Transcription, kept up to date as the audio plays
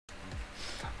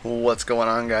What's going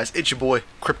on, guys? It's your boy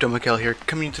Crypto Mikkel here,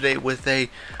 coming today with a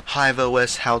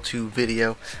HiveOs how-to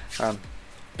video. Been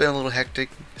a little hectic,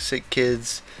 sick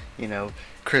kids,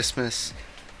 Christmas.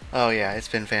 Oh yeah, it's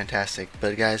been fantastic.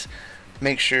 But guys,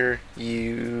 make sure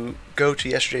you go to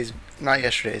the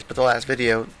last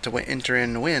video to enter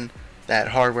in to win that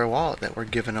hardware wallet that we're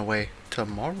giving away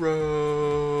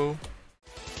tomorrow.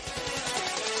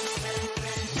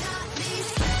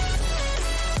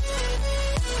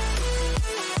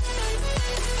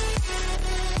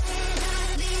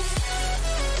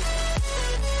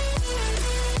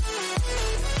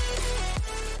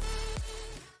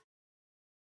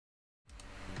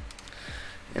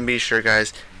 And be sure,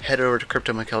 guys, head over to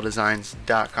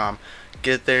CryptoMikkelDesigns.com.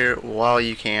 Get there while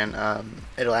you can.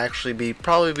 It'll actually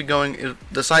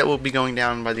the site will be going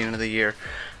down by the end of the year.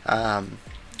 I'm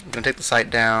going to take the site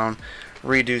down,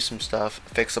 redo some stuff,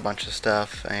 fix a bunch of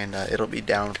stuff, and it'll be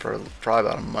down for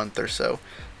probably about a month or so.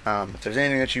 If there's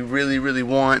anything that you really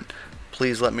want,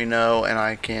 please let me know, and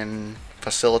I can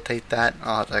facilitate that.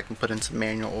 I can put in some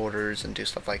manual orders and do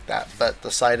stuff like that. But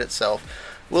the site itself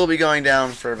will be going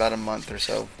down for about a month or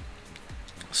so.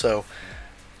 So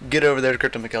get over there to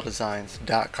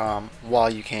CryptoMikkelDesigns.com while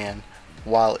you can,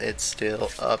 while it's still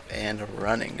up and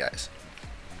running, guys.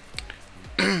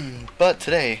 But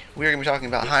today we're going to be talking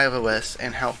about HiveOs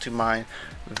and how to mine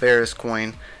Verus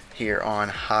coin here on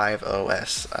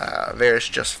HiveOs. Verus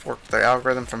just forked their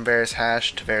algorithm from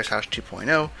VerusHash to VerusHash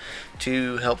 2.0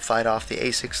 to help fight off the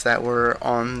ASICs that were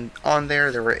on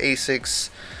there. There were ASICs,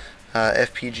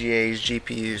 FPGAs,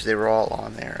 GPUs, they were all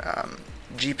on there.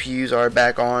 GPUs are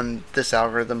back on this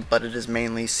algorithm, but it is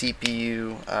mainly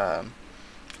CPU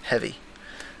heavy.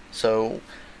 So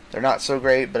they're not so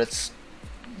great, but it's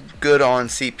good on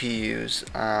CPUs.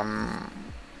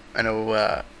 I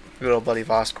know good old buddy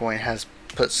Voscoin has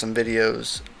put some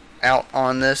videos out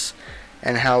on this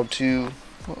and how to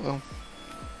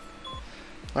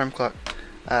alarm clock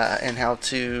and how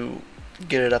to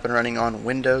get it up and running on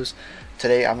Windows.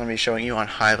 Today I'm going to be showing you on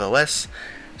HiveOs.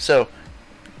 So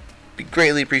be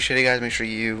greatly appreciated, guys. Make sure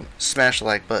you smash the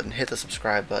like button, hit the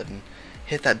subscribe button,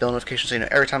 hit that bell notification so you know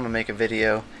every time I make a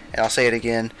video. And I'll say it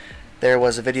again, there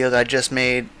was a video that I just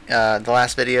made. The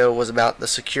last video was about the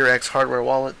SecureX hardware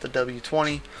wallet, the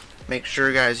W20. Make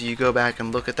sure, guys, you go back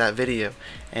and look at that video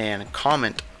and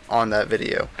comment on that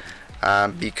video,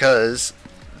 because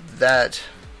that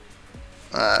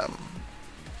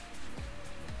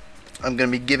I'm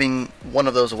going to be giving one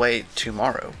of those away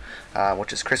tomorrow,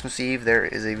 which is Christmas Eve. There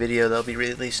is a video that will be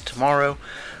released tomorrow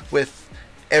with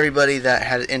everybody that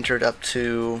had entered up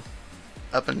until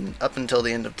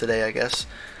the end of today, I guess,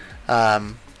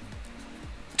 to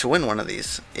win one of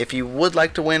these. If you would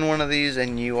like to win one of these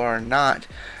and you are not,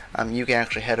 you can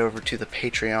actually head over to the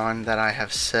Patreon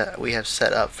that we have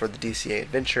set up for the DCA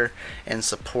Adventure and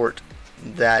support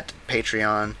that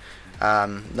Patreon.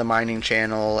 The mining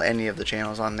channel, any of the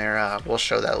channels on there. We'll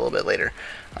show that a little bit later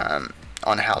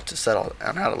on how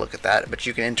to look at that. But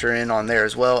you can enter in on there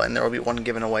as well, and there will be one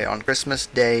given away on Christmas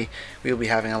Day. We will be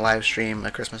having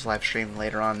a Christmas live stream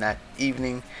later on that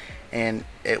evening, and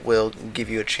it will give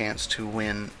you a chance to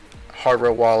win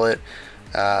hardware wallet,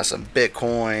 some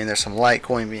Bitcoin. There's some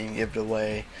Litecoin being given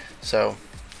away. So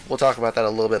we'll talk about that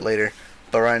a little bit later.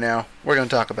 But right now we're going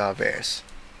to talk about Verus.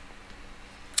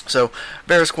 So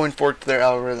Verus coin forked their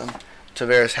algorithm to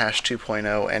VerusHash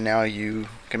 2.0, and now you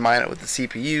can mine it with the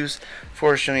CPUs. Of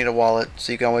course, you'll need a wallet,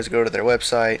 so you can always go to their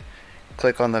website,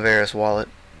 click on the Verus wallet,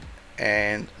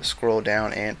 and scroll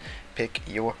down and pick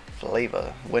your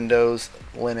flavor. Windows,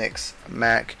 Linux,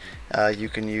 Mac. You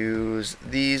can use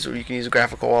these, or you can use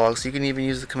graphical wallets. You can even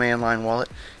use the command line wallet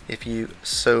if you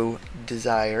so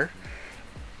desire.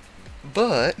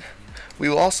 But we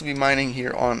will also be mining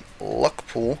here on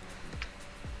Luckpool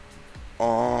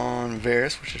on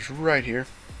Verus, which is right here.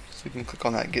 So you can click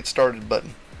on that Get Started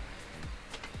button.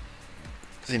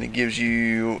 And it gives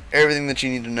you everything that you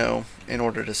need to know in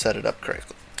order to set it up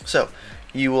correctly. So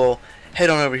you will head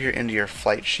on over here into your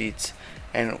flight sheets,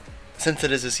 and since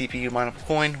it is a CPU mineable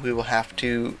coin, we will have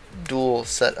to dual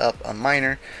set up a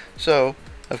miner. So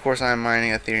of course I'm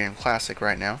mining Ethereum Classic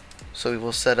right now. So we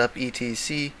will set up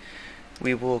ETC.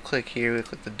 We will click here, we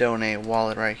click the donate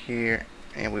wallet right here,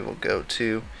 and we will go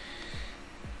to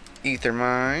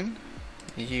Ethermine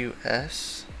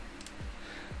US,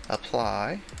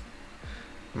 apply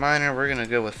miner. We're gonna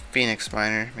go with Phoenix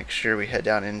Miner. Make sure we head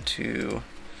down into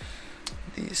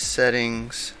these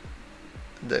settings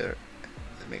there,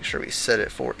 make sure we set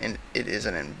it for, and it is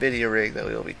an NVIDIA rig that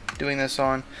we will be doing this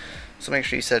on, so make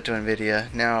sure you set it to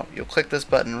NVIDIA. Now you'll click this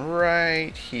button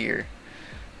right here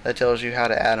that tells you how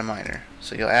to add a miner.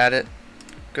 So you'll add it,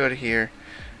 go to here,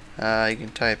 You can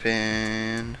type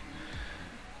in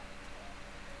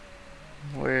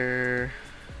here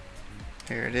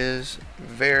it is,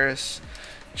 Verus.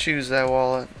 Choose that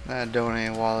wallet,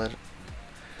 donate wallet.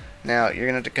 Now you're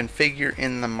gonna have to configure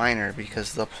in the miner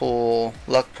because the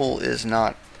luck pool is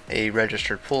not a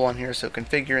registered pool on here. So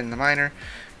configure in the miner.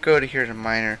 Go to here to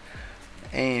miner,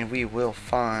 and we will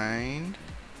find.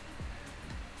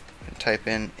 Type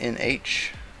in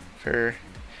NH for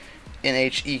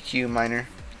NHEQ miner.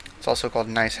 It's also called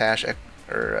nice hash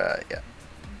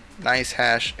nice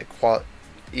hash equality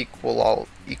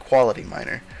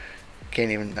miner. I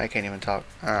can't even talk.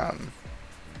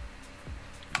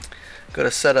 Go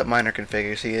to setup miner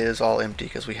configure. See, it is all empty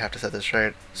because we have to set this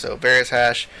right. So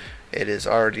VerusHash, it is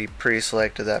already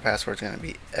pre-selected. That password is going to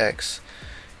be X.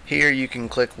 Here you can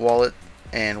click wallet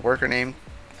and worker name.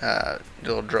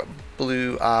 It'll drop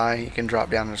blue eye. You can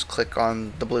drop down and just click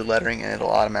on the blue lettering, and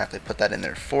it'll automatically put that in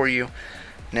there for you.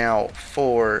 Now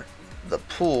for the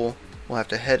pool, we'll have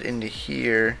to head into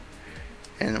here,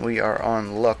 and we are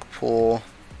on luck pool,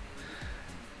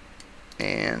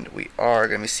 and we are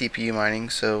going to be CPU mining.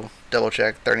 So double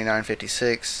check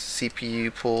 3956.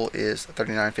 CPU pool is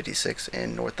 3956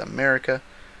 in North America.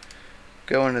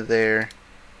 Go into there,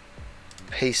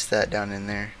 paste that down in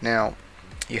there. Now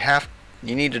you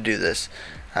need to do this.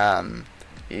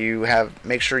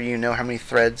 Make sure you know how many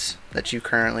threads that you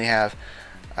currently have.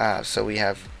 So we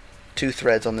have 2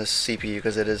 threads on this CPU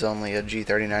because it is only a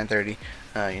G3930.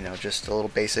 Just a little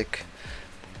basic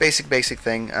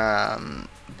thing.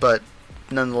 But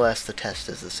nonetheless, the test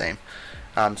is the same.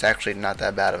 It's actually not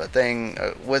that bad of a thing.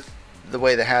 With the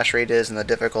way the hash rate is and the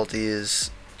difficulty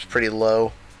is pretty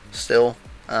low still.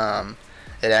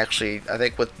 It actually, I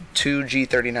think with 2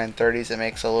 G3930s, it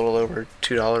makes a little over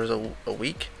 $2 a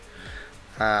week.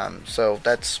 So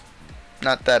that's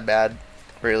not that bad,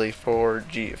 really, for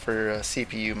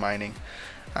CPU mining.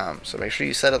 So make sure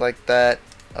you set it like that.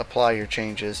 Apply your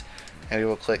changes, and we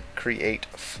will click Create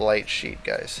Flight Sheet,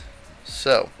 guys.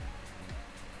 So,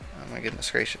 oh my goodness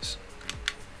gracious.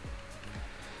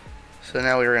 So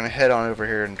now we're going to head on over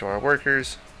here into our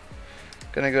workers.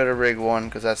 Going to go to rig 1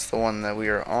 because that's the one that we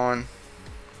are on.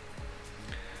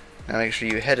 Now make sure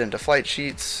you head into flight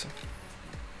sheets,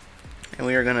 and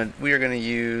we are gonna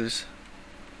use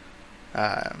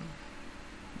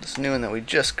this new one that we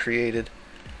just created.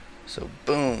 So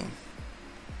boom,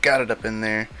 got it up in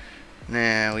there.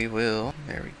 Now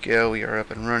there we go, we are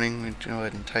up and running. We go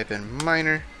ahead and type in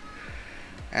miner.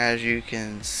 As you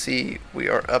can see, we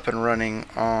are up and running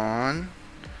on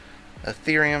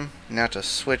Ethereum. Now to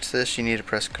switch this, you need to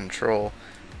press Control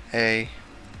A,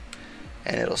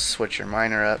 and it'll switch your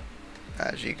miner up.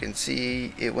 As you can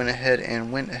see, it went ahead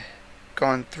and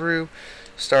gone through,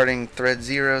 starting thread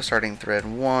 0, starting thread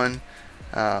 1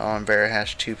 on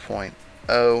VerusHash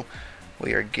 2.0.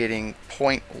 We are getting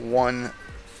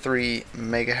 0.13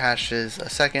 mega hashes a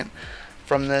second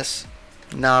from this.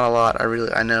 Not a lot.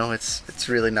 I know it's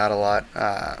really not a lot.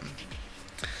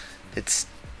 It's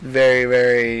very,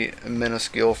 very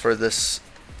minuscule for this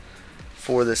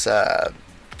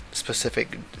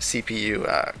specific CPU,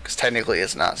 because technically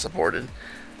it's not supported,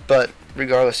 but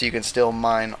regardless, you can still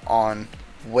mine on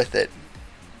with it.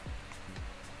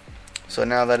 So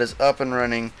now that is up and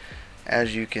running,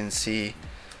 as you can see.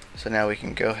 So now we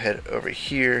can go ahead over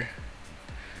here,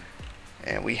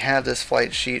 and we have this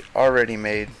flight sheet already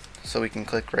made. So we can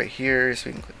click right here, so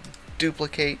we can click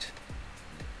duplicate,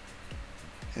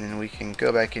 and then we can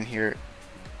go back in here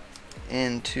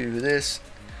into this,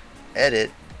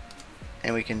 edit,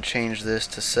 and we can change this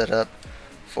to set up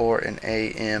for an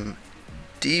AMD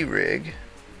rig.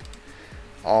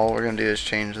 All we're going to do is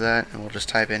change that, and we'll just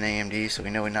type in AMD so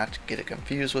we know not to get it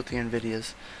confused with the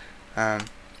NVIDIA's.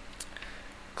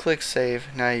 Click save.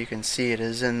 Now you can see it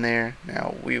is in there.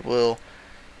 Now we will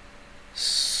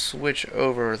switch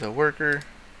over the worker,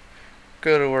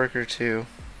 go to worker 2,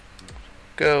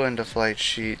 go into flight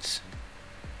sheets,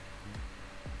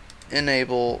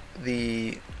 enable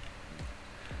the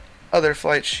other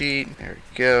flight sheet. There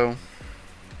we go.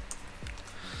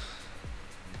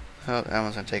 Oh, that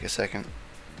one's gonna take a second.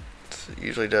 It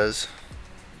usually does.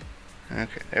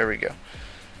 Okay, there we go.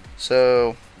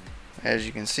 So as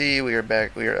you can see, we are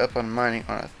back. We are up on mining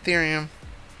on Ethereum.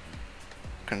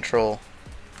 Control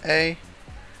A,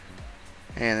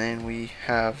 and then we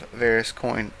have Verus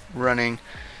coin running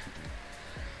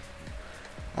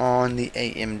on the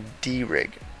AMD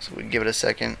rig. So we give it a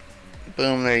second.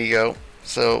 Boom, there you go.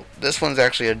 So this one's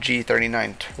actually a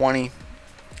G3920,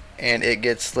 and it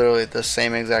gets literally the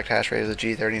same exact hash rate as a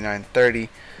G3930.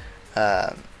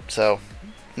 So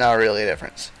not really a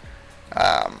difference.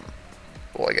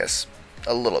 Well, I guess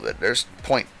a little bit. There's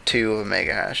 0.2 of a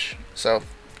mega hash. So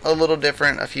a little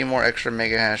different, a few more extra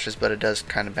mega hashes, but it does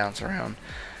kind of bounce around.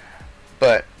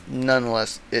 But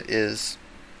nonetheless, it is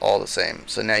all the same.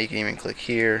 So now you can even click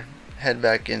here, head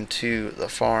back into the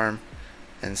farm,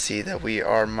 and see that we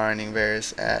are mining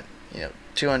Verus at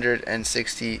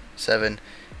 267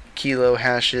 kilo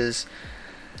hashes.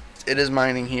 It is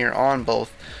mining here on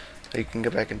both. You can go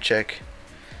back and check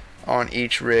on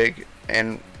each rig,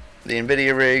 and the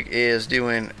NVIDIA rig is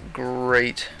doing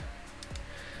great.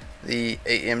 The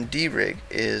AMD rig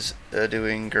is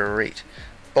doing great.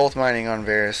 Both mining on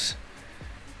Verus,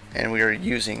 and we are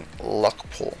using luck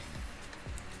pool.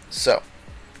 So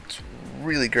it's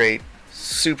really great,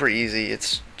 super easy.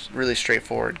 It's really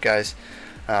straightforward, guys.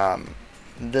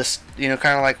 This,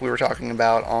 kind of like we were talking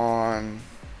about on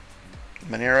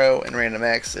Monero and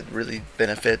RandomX, it really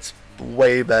benefits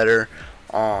way better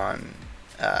on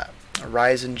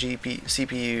Ryzen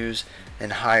CPUs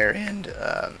and higher end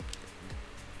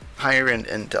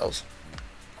Intels,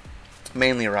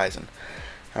 mainly Ryzen.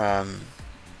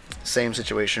 Same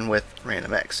situation with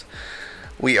RandomX.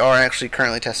 We are actually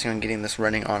currently testing on getting this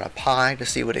running on a Pi to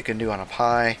see what it can do on a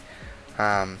Pi.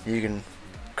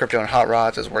 Crypto and Hot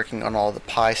Rods is working on all the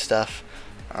Pi stuff,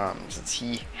 since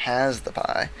he has the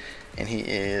Pi, and he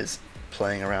is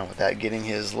playing around with that, getting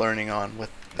his learning on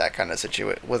with that kind of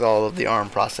situation, with all of the ARM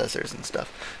processors and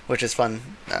stuff, which is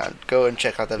fun. Go and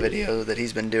check out that video that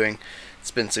he's been doing.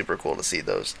 It's been super cool to see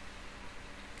those.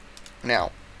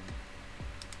 Now,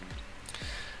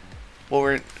 what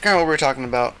we're talking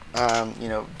about,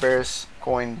 Verus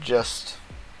coin just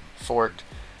forked,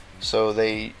 so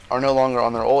they are no longer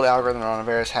on their old algorithm. They're on a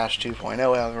VerusHash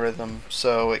 2.0 algorithm,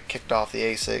 so it kicked off the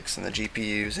ASICs and the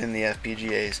GPUs and the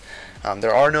FPGAs.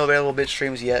 There are no available bit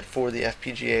streams yet for the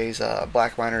FPGAs.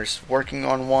 Black Miner's working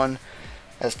on one,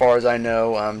 as far as I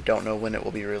know. Don't know when it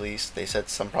will be released. They said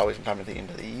probably sometime at the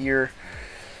end of the year,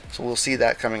 so we'll see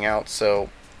that coming out. So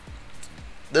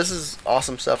this is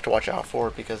awesome stuff to watch out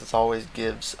for, because it always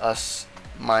gives us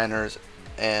miners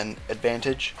an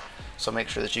advantage. So make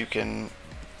sure that you can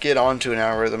get onto an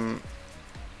algorithm.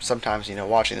 Sometimes,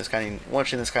 watching this kind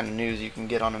of news, you can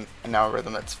get on an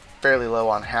algorithm that's fairly low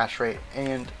on hash rate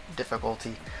and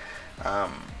difficulty,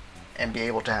 and be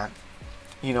able to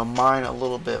mine a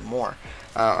little bit more.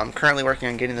 I'm currently working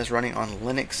on getting this running on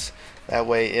Linux. That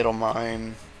way it'll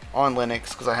mine on Linux,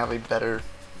 because I have a better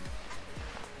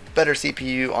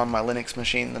CPU on my Linux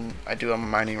machine than I do on my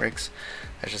mining rigs.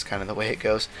 That's just kind of the way it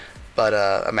goes. But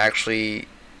I'm actually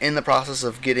in the process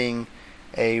of getting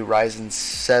a Ryzen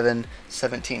 7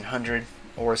 1700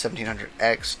 or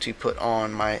 1700X to put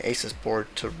on my Asus board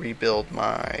to rebuild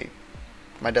my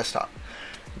desktop.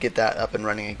 Get that up and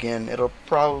running again. It'll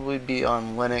probably be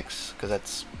on Linux, because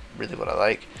that's really what I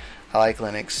like. I like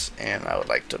Linux, and I would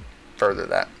like to further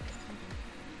that.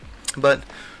 But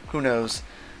who knows?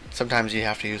 Sometimes you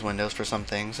have to use Windows for some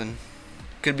things, and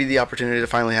could be the opportunity to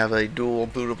finally have a dual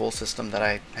bootable system that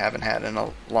I haven't had in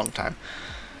a long time.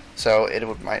 So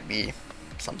it might be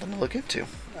something to look into.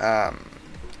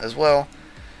 As well,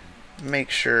 make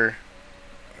sure,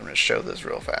 I'm going to show this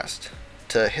real fast,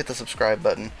 to hit the subscribe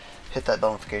button, hit that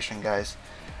bell notification, guys.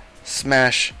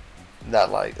 Smash that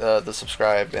the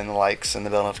subscribe and the likes and the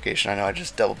bell notification. I know I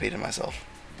just double peated myself.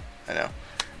 I know.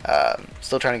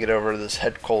 Still trying to get over this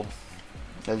head cold.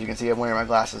 As you can see, I'm wearing my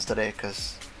glasses today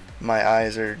because my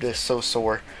eyes are just so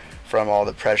sore from all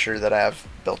the pressure that I have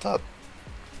built up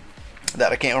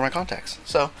that I can't wear my contacts.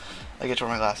 So I get to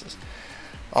wear my glasses.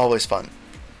 Always fun.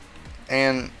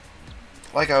 And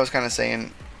like I was kind of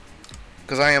saying,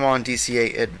 because I am on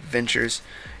DCA Adventures,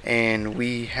 and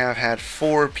we have had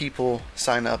 4 people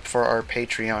sign up for our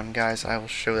Patreon, guys. I will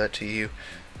show that to you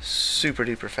super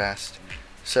duper fast.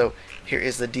 So here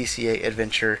is the DCA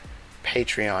Adventure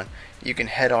Patreon. You can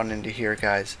head on into here,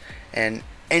 guys, and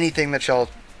anything that y'all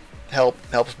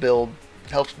helps build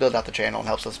out the channel and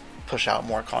helps us push out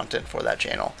more content for that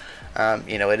channel.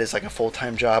 It is like a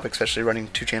full-time job, especially running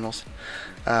 2 channels.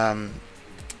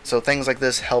 So things like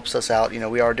this helps us out.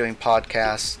 We are doing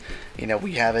podcasts.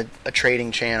 We have a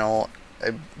trading channel,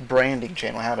 a branding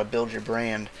channel, how to build your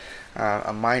brand,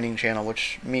 a mining channel,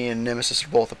 which me and Nemesis are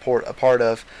both a part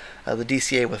of. The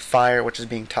DCA with Fire, which is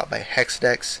being taught by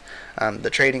Hexdex. The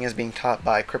trading is being taught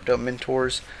by Crypto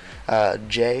Mentors,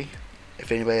 Jay,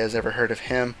 if anybody has ever heard of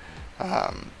him.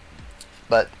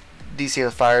 But DCA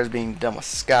with Fire is being done with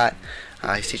Scott.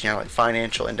 He's teaching how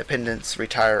financial independence,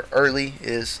 retire early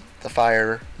is the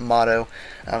Fire motto.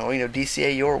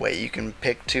 DCA your way. You can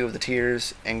pick 2 of the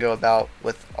tiers and go about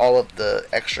with all of the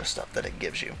extra stuff that it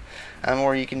gives you.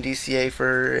 Or you can DCA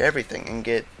for everything and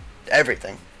get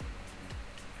everything.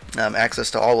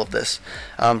 access to all of this.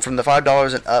 From the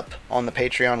 $5 and up on the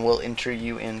Patreon will enter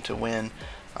you in to win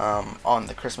on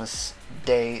the Christmas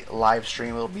Day live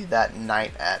stream. It'll be that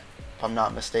night at, if I'm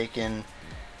not mistaken,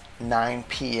 9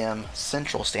 p.m.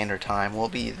 Central Standard Time will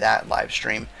be that live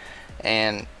stream.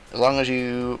 And as long as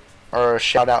you are a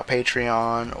shout out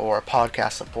Patreon or a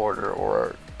podcast supporter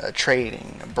or a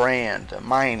trading, a brand, a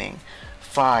mining,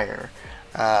 fire,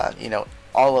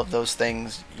 all of those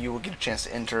things, you will get a chance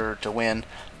to enter to win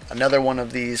another one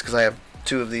of these, because I have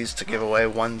 2 of these to give away.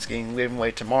 One's getting given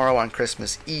away tomorrow on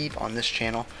Christmas Eve on this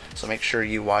channel, so make sure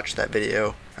you watch that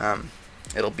video.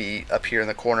 It'll be up here in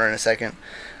the corner in a second,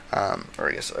 or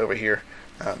I guess over here,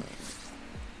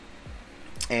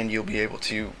 and you'll be able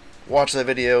to watch the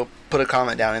video, put a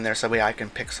comment down in there so I can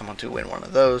pick someone to win one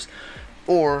of those,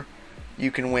 or you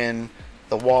can win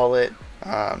the wallet.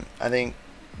 I think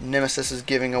Nemesis is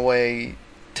giving away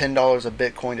 $10 of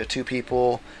Bitcoin to 2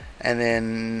 people, and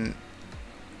then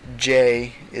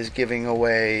Jay is giving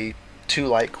away 2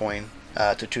 Litecoin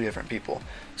to 2 different people.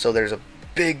 So there's a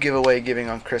big giveaway giving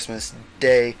on Christmas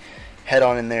Day. Head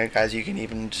on in there, guys. You can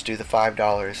even just do the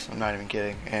 $5. I'm not even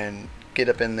kidding, and get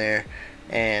up in there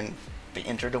and be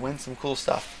entered to win some cool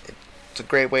stuff. It's a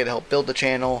great way to help build the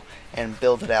channel and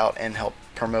build it out and help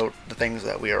promote the things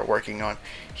that we are working on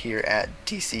here at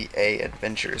DCA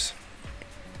Adventures.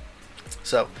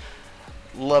 So,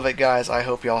 love it, guys. I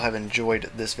hope y'all have enjoyed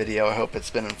this video. I hope it's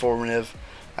been informative.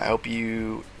 I hope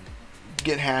you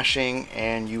get hashing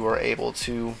and you are able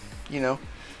to,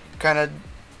 kind of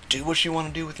do what you want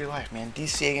to do with your life, man.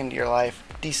 DCA into your life,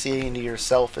 DCA into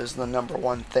yourself is the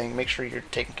 #1 thing. Make sure you're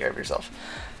taking care of yourself.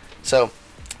 So,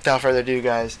 without further ado,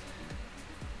 guys,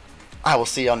 I will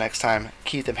see y'all next time.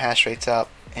 Keep them hash rates up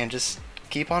and just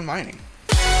keep on mining.